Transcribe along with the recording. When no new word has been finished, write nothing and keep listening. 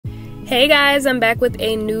Hey guys, I'm back with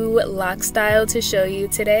a new lock style to show you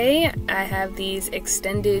today. I have these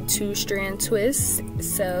extended 2-strand twists,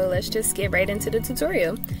 so let's just get right into the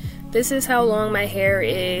tutorial. This is how long my hair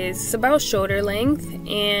is. It's about shoulder length,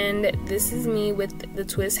 and this is me with the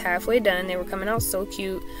twist halfway done. They were coming out so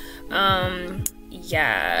cute.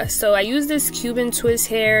 Yeah, so I used this Cuban twist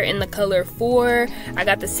hair in the color 4. I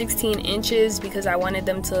got the 16 inches because I wanted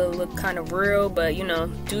them to look kind of real, but you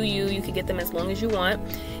know, you could get them as long as you want.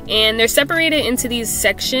 And they're separated into these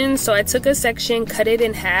sections, so I took a section, cut it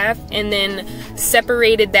in half, and then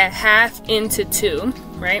separated that half into 2,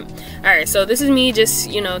 right? Alright, so this is me just,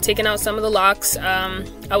 you know, taking out some of the locks.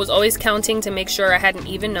 I was always counting to make sure I had an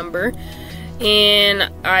even number,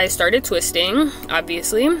 and I started twisting,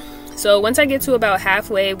 obviously. So once I get to about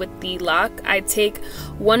halfway with the lock, I take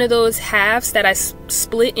one of those halves that I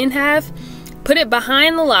split in half, put it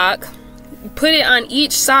behind the lock, put it on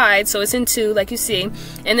each side so it's in 2 like you see,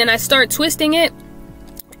 and then I start twisting it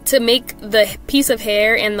to make the piece of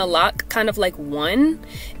hair and the lock kind of like one,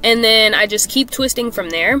 and then I just keep twisting from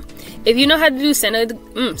there. If you know how to do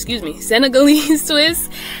Senegalese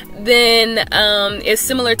twist, then it's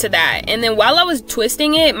similar to that. And then while I was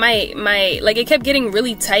twisting it, my like it kept getting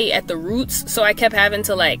really tight at the roots, so I kept having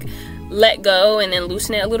to like let go and then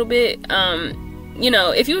loosen it a little bit. You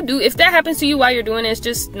know, if that happens to you while you're doing this,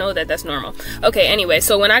 just know that that's normal. Okay, anyway,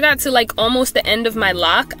 so when I got to like almost the end of my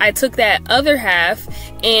lock, I took that other half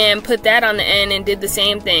and put that on the end and did the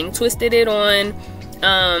same thing, twisted it on,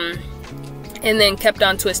 and then kept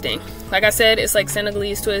on twisting. Like I said, it's like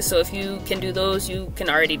Senegalese twist, so if you can do those, you can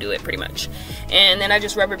already do it pretty much. And then I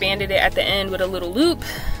just rubber banded it at the end with a little loop.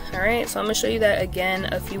 All right, so I'm gonna show you that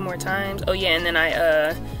again a few more times. Oh yeah, and then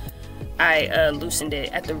I loosened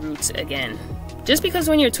it at the roots again, just because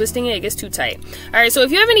when you're twisting it, it gets too tight. All right, so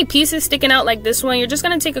if you have any pieces sticking out like this one, you're just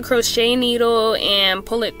gonna take a crochet needle and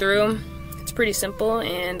pull it through. It's pretty simple,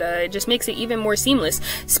 and it just makes it even more seamless.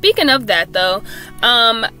 Speaking of that though,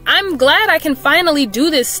 I'm glad I can finally do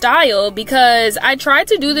this style, because I tried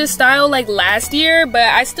to do this style like last year, but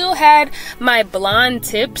I still had my blonde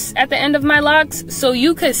tips at the end of my locks, so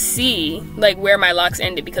you could see like where my locks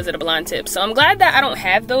ended because of the blonde tips. So I'm glad that I don't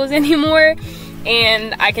have those anymore,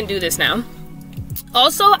 and I can do this now.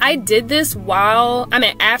 Also, I did this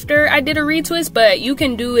after I did a retwist, but you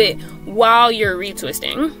can do it while you're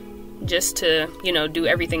retwisting, just to, you know, do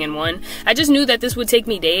everything in one. I just knew that this would take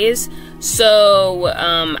me days, so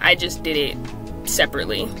I just did it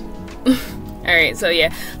separately. Alright, so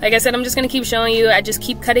yeah, like I said, I'm just gonna keep showing you. I just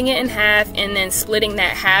keep cutting it in half and then splitting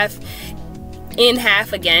that half in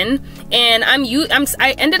half again, and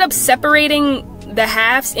I ended up separating the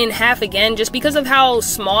halves in half again just because of how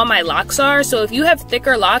small my locks are. So if you have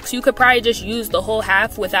thicker locks, you could probably just use the whole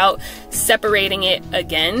half without separating it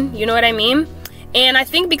again, you know what I mean? And I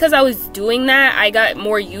think because I was doing that, I got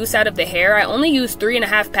more use out of the hair. I only used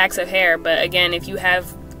 3.5 packs of hair, but again, if you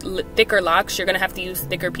have thicker locks, you're gonna have to use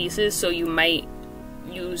thicker pieces, so you might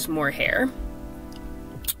use more hair.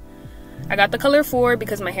 I got the color 4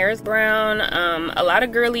 because my hair is brown. A lot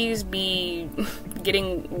of girlies be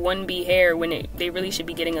getting 1B hair when they really should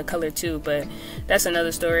be getting a color 2, but that's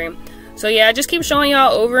another story. So yeah, I just keep showing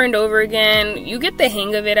y'all over and over again. You get the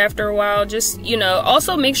hang of it after a while. Just, you know,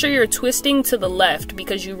 also make sure you're twisting to the left,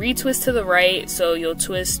 because you retwist to the right, so you'll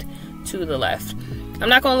twist to the left. I'm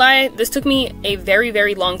not gonna lie, this took me a very,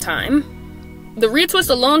 very long time. The retwist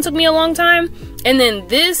alone took me a long time, and then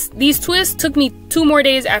these twists took me 2 more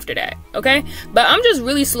days after that, okay? But I'm just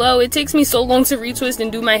really slow. It takes me so long to retwist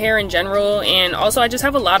and do my hair in general, and also I just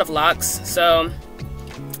have a lot of locks, so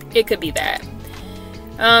it could be that.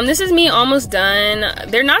 This is me almost done.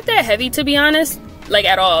 They're not that heavy, to be honest, like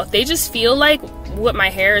at all. They just feel like what my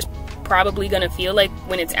hair is probably gonna feel like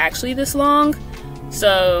when it's actually this long.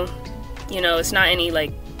 So, you know, it's not any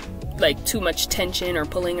like too much tension or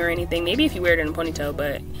pulling or anything. Maybe if you wear it in a ponytail,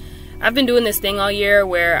 but I've been doing this thing all year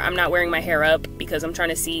where I'm not wearing my hair up because I'm trying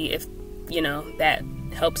to see if, you know, that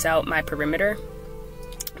helps out my perimeter,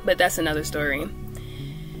 but that's another story.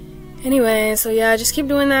 Anyway, so yeah, just keep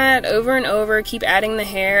doing that over and over, keep adding the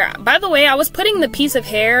hair. By the way, I was putting the piece of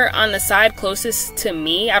hair on the side closest to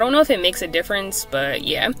me. I don't know if it makes a difference, but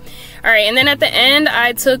yeah. Alright, and then at the end,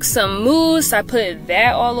 I took some mousse, I put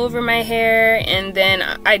that all over my hair, and then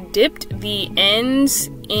I dipped the ends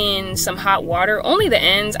in some hot water, only the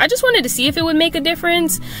ends. I just wanted to see if it would make a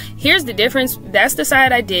difference. Here's the difference. That's the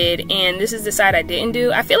side I did, and this is the side I didn't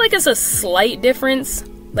do. I feel like it's a slight difference.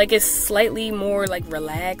 Like it's slightly more like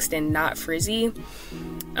relaxed and not frizzy.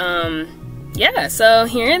 yeah, so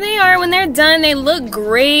here they are when they're done. They look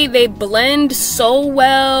great. They blend so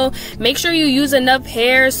well. Make sure you use enough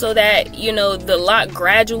hair so that, you know, the lock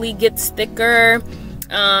gradually gets thicker.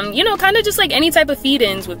 You know, kind of just like any type of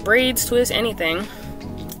feed-ins with braids, twists, anything.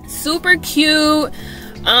 Super cute.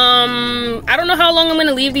 I don't know how long I'm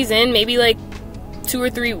gonna leave these in, maybe like 2 or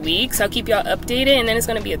 3 weeks. I'll keep y'all updated, and then it's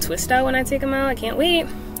gonna be a twist out when I take them out. I can't wait.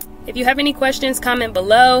 If you have any questions, comment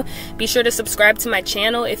below. Be sure to subscribe to my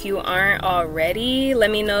channel if you aren't already.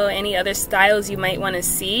 Let me know any other styles you might want to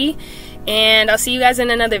see, and I'll see you guys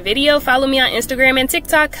in another video. Follow me on Instagram and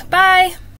TikTok. Bye.